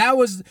 And that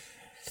was...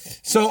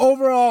 So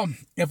overall,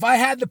 if I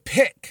had to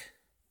pick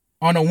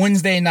on a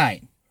Wednesday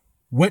night,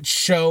 which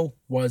show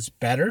was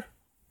better?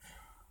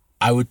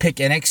 I would pick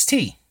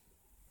NXT.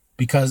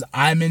 Because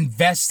I'm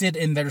invested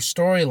in their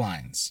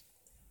storylines.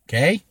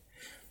 Okay?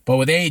 But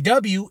with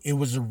AEW, it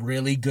was a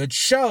really good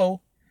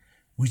show.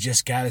 We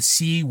just got to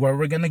see where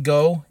we're going to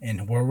go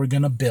and where we're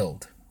going to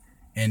build.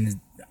 And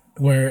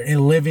we're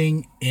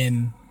living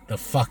in the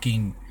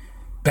fucking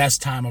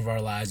best time of our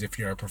lives if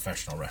you're a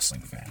professional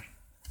wrestling fan.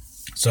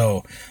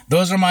 So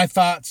those are my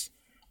thoughts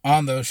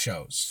on those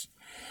shows.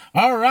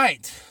 All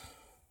right.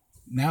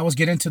 Now let's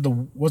get into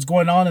what's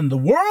going on in the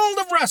world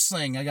of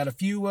wrestling. I got a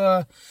few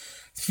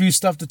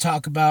stuff to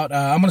talk about.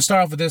 I'm going to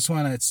start off with this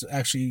one. It's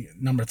actually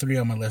number 3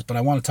 on my list, but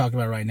I want to talk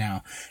about it right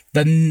now.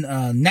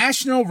 The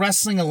National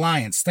Wrestling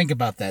Alliance. Think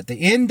about that. The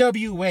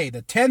NWA,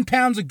 the 10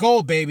 pounds of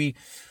gold, baby.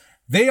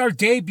 They are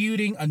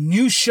debuting a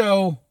new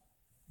show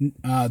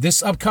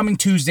this upcoming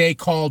Tuesday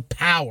called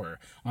Power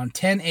on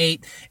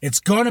 10/8. It's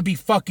going to be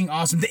fucking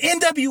awesome. The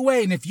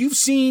NWA, and if you've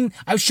seen,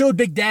 I've showed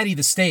Big Daddy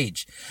the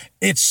stage.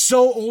 It's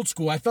so old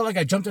school. I felt like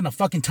I jumped in a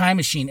fucking time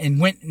machine and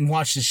went and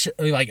watched this show.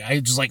 Like, I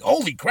just like,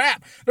 holy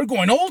crap, they're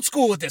going old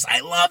school with this. I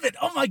love it.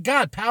 Oh my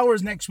God, Power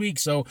is next week.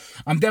 So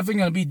I'm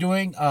definitely going to be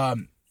doing a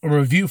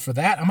review for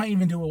that. I might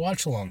even do a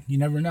watch along. You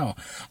never know.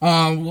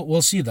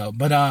 We'll see though.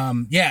 But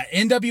yeah,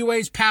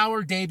 NWA's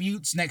Power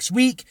debuts next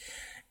week.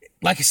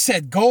 Like I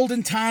said,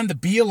 golden time to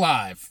be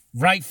alive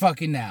right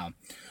fucking now.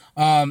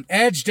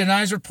 Edge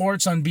denies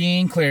reports on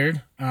being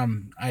cleared.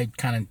 I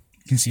kind of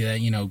can see that,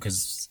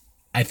 because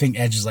I think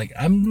Edge is like,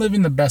 I'm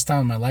living the best time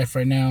of my life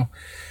right now.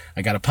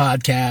 I got a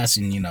podcast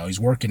and, he's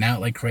working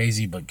out like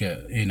crazy, but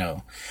good,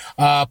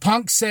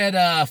 Punk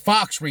said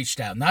Fox reached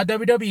out. Not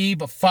WWE,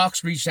 but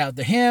Fox reached out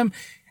to him.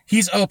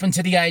 He's open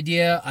to the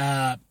idea.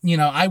 I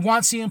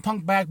want CM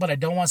Punk back, but I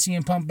don't want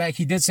CM Punk back.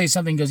 He did say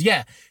something. He goes,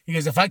 yeah. He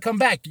goes, if I come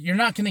back, you're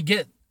not going to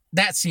get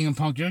that CM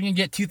Punk. You're going to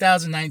get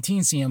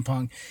 2019 CM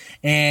Punk.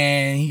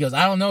 And he goes,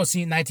 I don't know if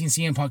 19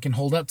 CM Punk can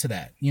hold up to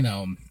that,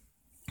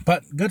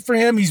 But good for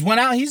him. He's went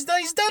out. He's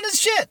done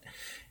his shit.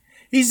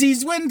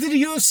 He's went to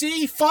the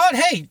UFC, fought.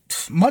 Hey,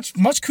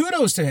 much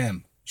kudos to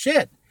him.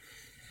 Shit.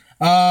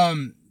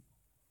 Joe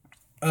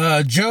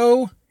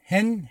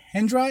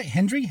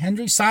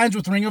Hendry signs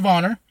with Ring of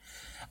Honor.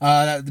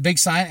 The big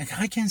sign.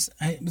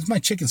 It's my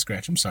chicken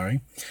scratch. I'm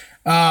sorry.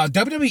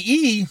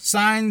 WWE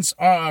signs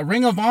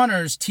Ring of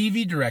Honor's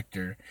TV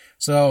director.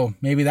 So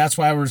maybe that's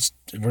why we're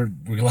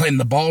letting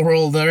the ball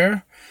roll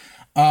there.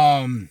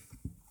 And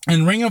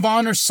Ring of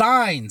Honor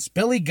signs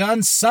Billy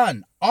Gunn's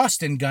son,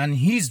 Austin Gunn.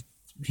 He's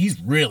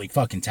really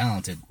fucking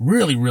talented.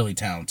 Really, really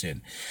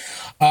talented.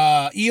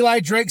 Eli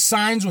Drake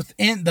signs with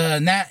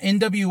the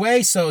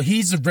NWA. So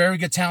he's a very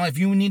good talent. If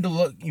you want to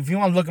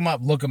look him up,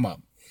 look him up.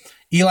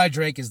 Eli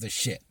Drake is the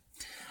shit.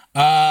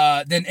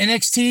 Then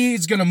NXT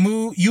is going to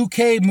move.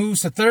 UK moves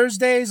to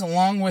Thursdays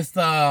along with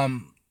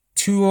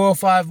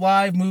 205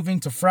 Live moving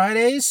to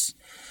Fridays.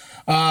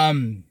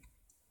 And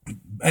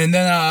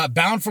then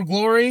Bound for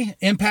Glory,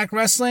 Impact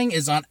Wrestling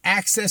is on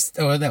Access.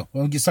 Oh, no,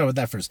 we'll get started with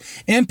that first.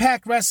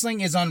 Impact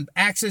Wrestling is on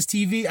Access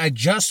TV. I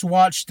just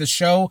watched the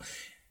show.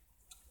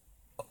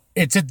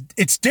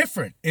 it's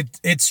different.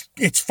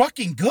 It's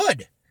fucking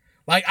good.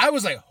 Like, I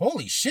was like,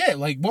 holy shit.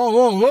 Like,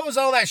 whoa, what was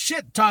all that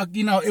shit talk?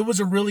 You know, it was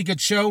a really good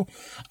show.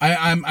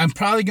 I'm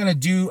probably going to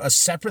do a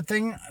separate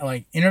thing,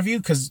 like interview,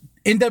 because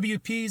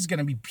NWP is going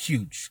to be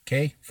huge,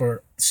 okay,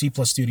 for C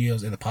Plus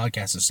Studios and the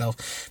podcast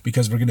itself,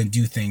 because we're going to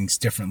do things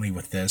differently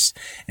with this.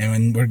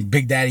 And when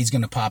Big Daddy's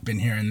going to pop in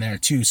here and there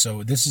too.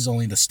 So this is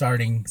only the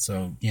starting.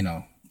 So, you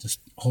know,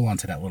 just hold on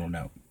to that little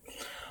note.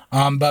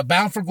 But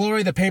Bound for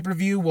Glory, the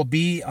pay-per-view, will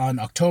be on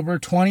October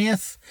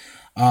 20th.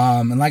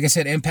 And like I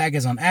said, Impact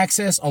is on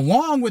Access,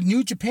 along with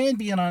New Japan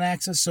being on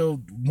Access,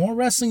 so more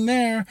wrestling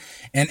there.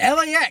 And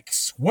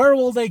LAX, where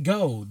will they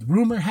go? The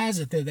rumor has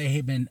it that they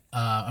have been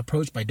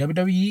approached by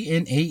WWE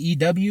and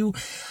AEW.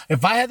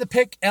 If I had to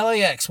pick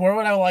LAX, where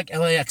would I like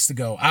LAX to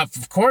go?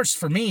 Of course,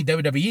 for me,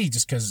 WWE,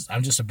 just because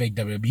I'm just a big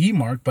WWE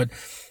mark, but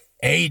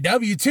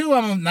AEW too.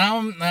 I'm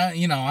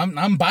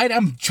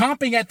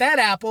chomping at that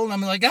apple, and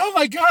I'm like, oh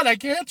my god, I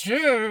can't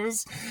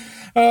choose.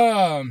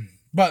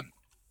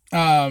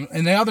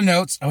 And the other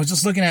notes, I was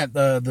just looking at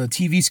the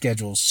TV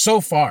schedules so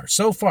far.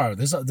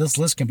 This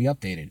list can be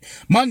updated.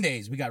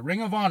 Mondays, we got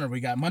Ring of Honor. We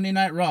got Monday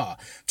Night Raw.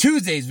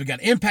 Tuesdays, we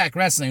got Impact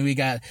Wrestling. We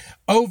got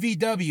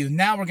OVW.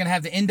 Now we're going to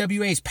have the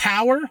NWA's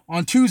Power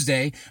on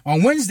Tuesday.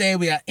 On Wednesday,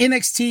 we got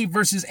NXT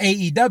versus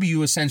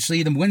AEW,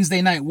 essentially, the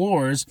Wednesday Night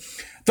Wars.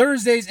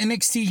 Thursdays,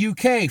 NXT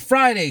UK.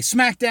 Friday,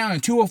 SmackDown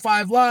and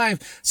 205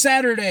 Live.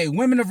 Saturday,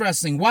 Women of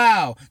Wrestling.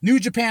 Wow. New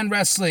Japan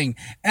Wrestling.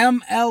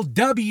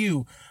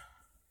 MLW.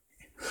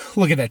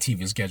 Look at that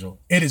TV schedule.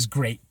 It is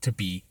great to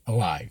be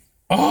alive.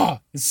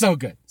 Oh, it's so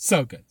good.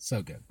 So good.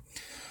 So good.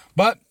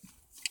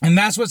 And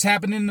that's what's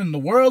happening in the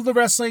world of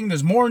wrestling.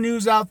 There's more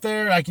news out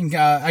there.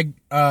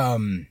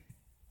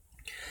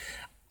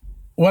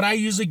 What I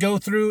usually go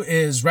through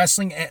is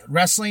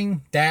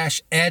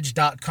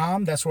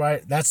wrestling-edge.com. That's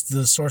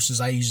the sources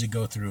I usually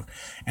go through.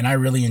 And I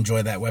really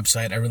enjoy that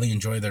website. I really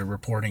enjoy their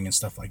reporting and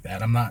stuff like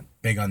that. I'm not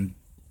big on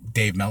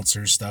Dave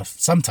Meltzer's stuff.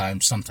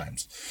 Sometimes.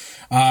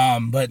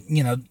 But,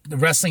 you know, the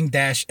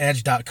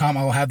wrestling-edge.com,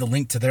 I'll have the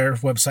link to their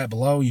website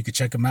below. You can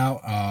check them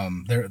out.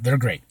 They're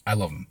great. I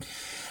love them.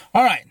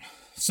 All right.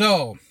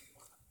 So,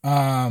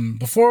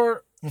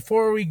 before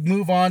we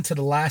move on to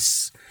the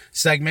last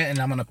segment, and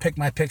I'm going to pick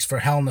my picks for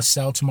Hell in a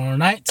Cell tomorrow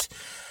night,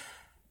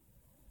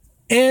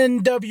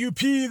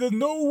 NWP, the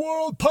No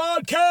World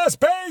Podcast,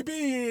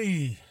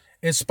 baby,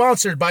 is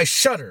sponsored by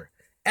Shudder,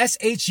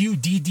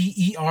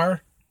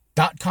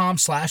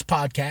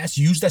 SHUDDER.com/podcast.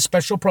 Use that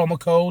special promo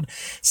code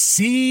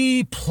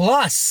C+,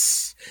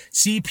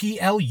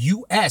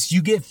 CPLUS.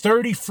 You get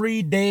 30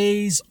 free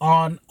days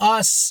on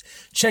us.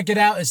 Check it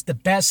out. It's the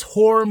best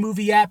horror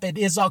movie app. It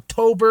is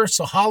October,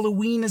 so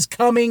Halloween is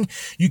coming.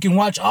 You can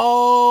watch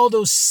all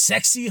those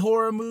sexy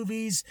horror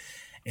movies.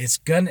 It's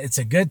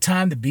a good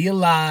time to be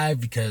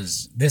alive,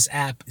 because this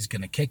app is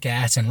gonna kick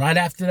ass. And right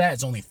after that,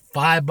 it's only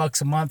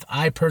 $5 a month.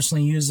 I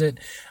personally use it.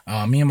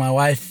 Me and my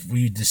wife,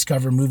 we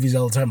discover movies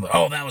all the time. Like,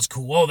 oh, that was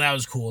cool.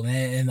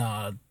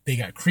 And they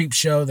got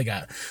Creepshow. They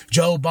got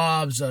Joe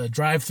Bob's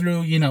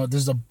Drive-Thru. You know,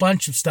 there's a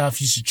bunch of stuff.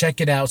 You should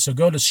check it out. So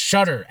go to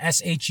Shudder,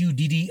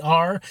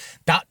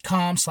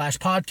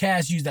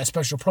 SHUDDR.com/podcast. Use that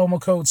special promo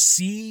code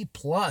C+.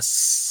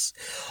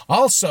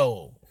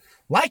 Also,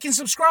 like and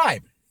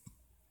subscribe.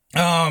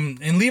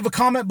 And leave a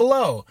comment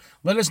below.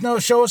 Let us know,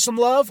 show us some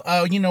love.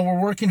 We're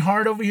working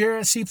hard over here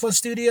at C Plus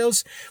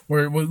Studios.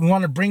 We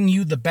want to bring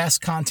you the best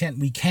content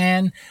we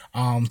can,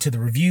 to the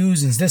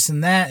reviews and this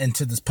and that, and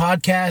to this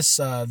podcast,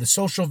 the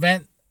social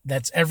event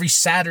that's every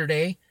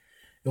Saturday.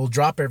 It will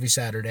drop every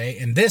Saturday,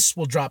 and this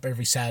will drop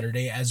every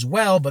Saturday as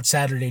well, but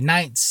Saturday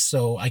nights,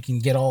 so I can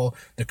get all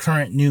the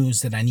current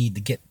news that I need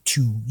to get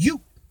to you.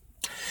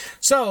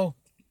 So,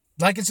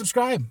 like and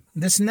subscribe,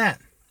 this and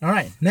that. All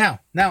right,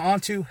 now on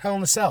to Hell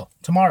in a Cell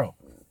tomorrow.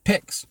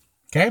 Picks,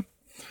 okay?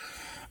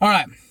 All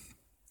right,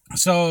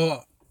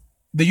 so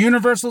the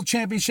Universal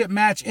Championship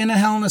match in a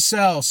Hell in a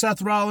Cell.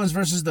 Seth Rollins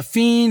versus The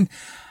Fiend.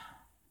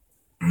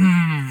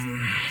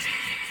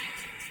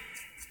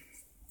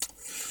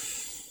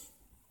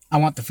 I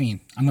want The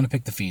Fiend. I'm going to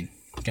pick The Fiend,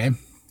 okay?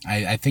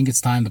 I think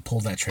it's time to pull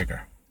that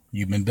trigger.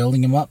 You've been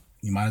building him up.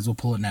 You might as well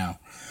pull it now.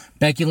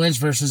 Becky Lynch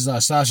versus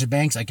Sasha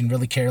Banks. I can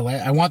really care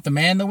less. I want the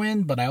man to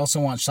win, but I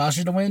also want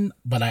Sasha to win.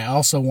 But I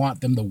also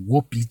want them to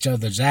whoop each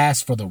other's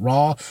ass for the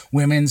Raw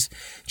Women's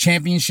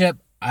Championship.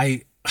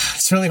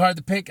 It's really hard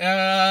to pick.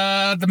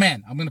 The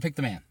man. I'm going to pick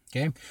the man.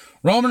 Okay.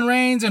 Roman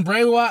Reigns and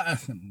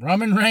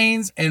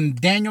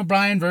Daniel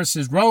Bryan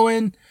versus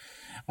Rowan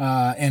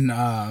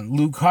and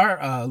Luke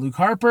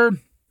Harper.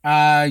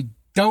 I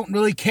don't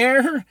really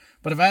care,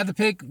 but if I had to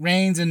pick,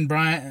 Reigns and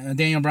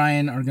Daniel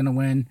Bryan are going to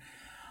win.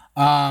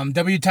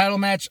 W title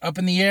match up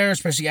in the air,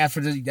 especially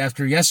after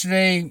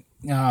yesterday.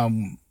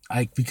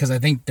 Because I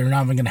think they're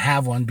not even going to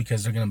have one,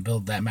 because they're going to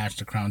build that match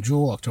to Crown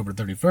Jewel October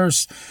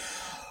 31st.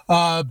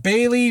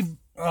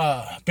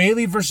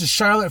 Bayley versus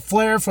Charlotte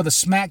Flair for the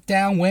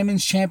SmackDown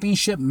Women's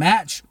Championship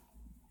match.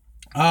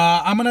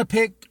 I'm going to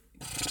pick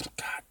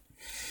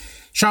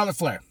Charlotte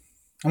Flair.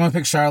 I'm going to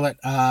pick Charlotte.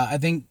 I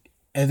think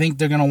I think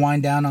they're going to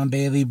wind down on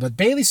Bayley, but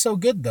Bayley's so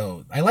good,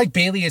 though. I like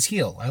Bayley as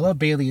heel. I love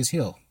Bayley as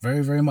heel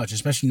very, very much,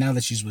 especially now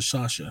that she's with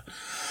Sasha.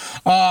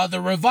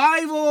 The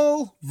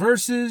Revival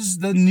versus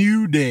the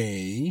New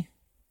Day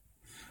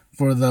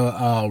for the,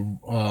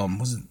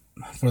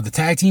 for the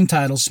tag team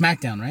titles,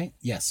 SmackDown, right?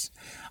 Yes.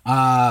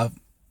 I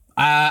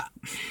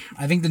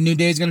think the New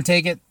Day is going to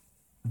take it,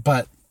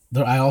 but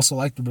I also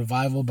like the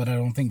Revival, but I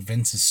don't think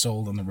Vince is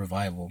sold on the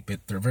Revival,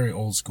 but they're very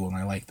old school, and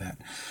I like that.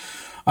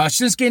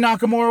 Shinsuke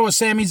Nakamura with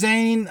Sami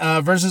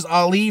Zayn versus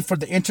Ali for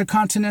the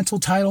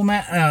Intercontinental title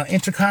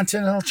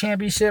Intercontinental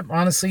Championship.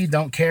 Honestly,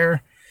 don't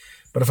care.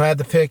 But if I had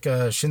to pick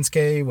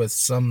Shinsuke with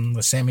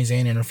Sami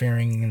Zayn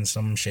interfering in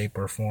some shape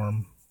or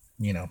form,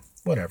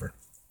 whatever.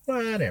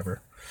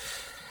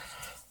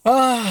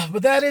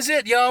 But that is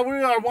it, y'all.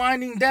 We are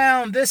winding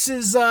down. This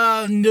is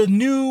the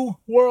New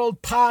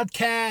World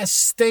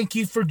Podcast. Thank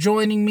you for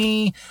joining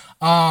me.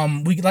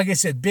 Like I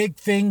said, big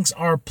things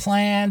are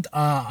planned.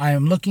 I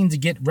am looking to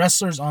get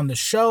wrestlers on the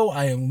show.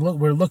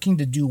 We're looking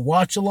to do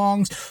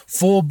watch-alongs,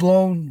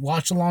 full-blown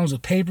watch-alongs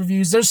with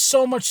pay-per-views. There's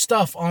so much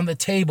stuff on the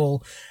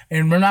table,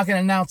 and we're not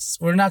going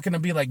to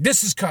be like,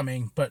 this is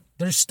coming, but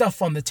there's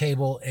stuff on the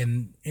table,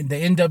 and in the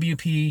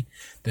NWP,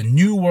 the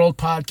New World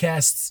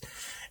Podcasts,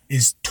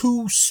 is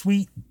too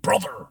sweet,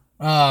 brother.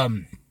 I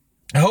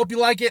hope you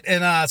like it.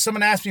 And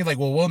someone asked me, like,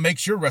 well, what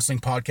makes your wrestling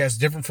podcast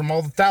different from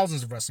all the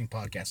thousands of wrestling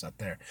podcasts out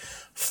there?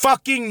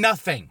 Fucking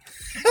nothing.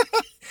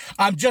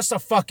 I'm just a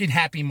fucking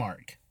happy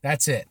mark.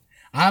 That's it.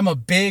 I'm a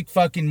big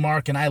fucking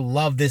mark, and I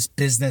love this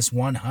business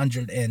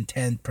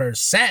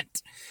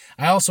 110%.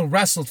 I also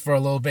wrestled for a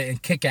little bit in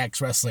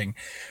Kick-Axe Wrestling.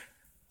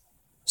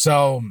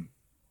 So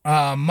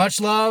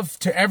much love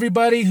to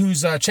everybody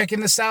who's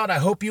checking this out. I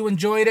hope you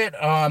enjoyed it.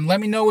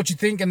 Let me know what you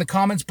think in the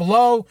comments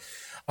below.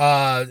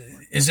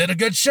 Is it a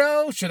good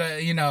show? Should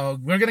I,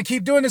 we're going to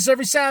keep doing this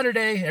every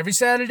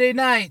Saturday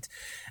night.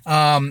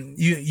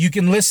 You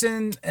can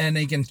listen and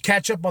you can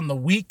catch up on the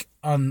week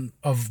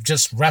of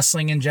just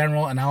wrestling in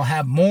general, and I'll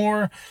have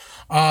more.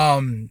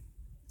 I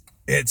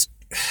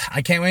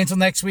can't wait until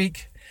next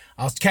week.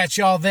 I'll catch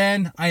y'all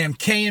then. I am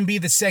K&B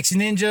the Sexy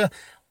Ninja.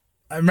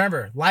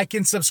 Remember, like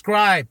and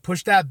subscribe,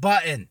 push that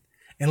button,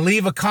 and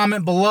leave a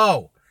comment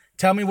below.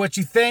 Tell me what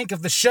you think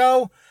of the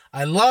show.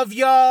 I love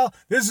y'all.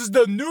 This is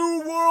the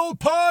New World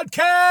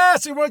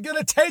Podcast, and we're going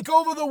to take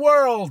over the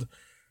world.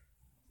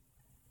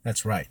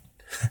 That's right.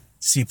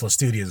 C+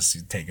 Studios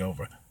take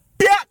over.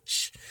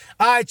 Bitch!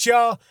 All right,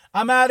 y'all.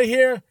 I'm out of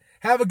here.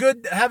 Have a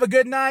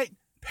good night.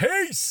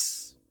 Peace!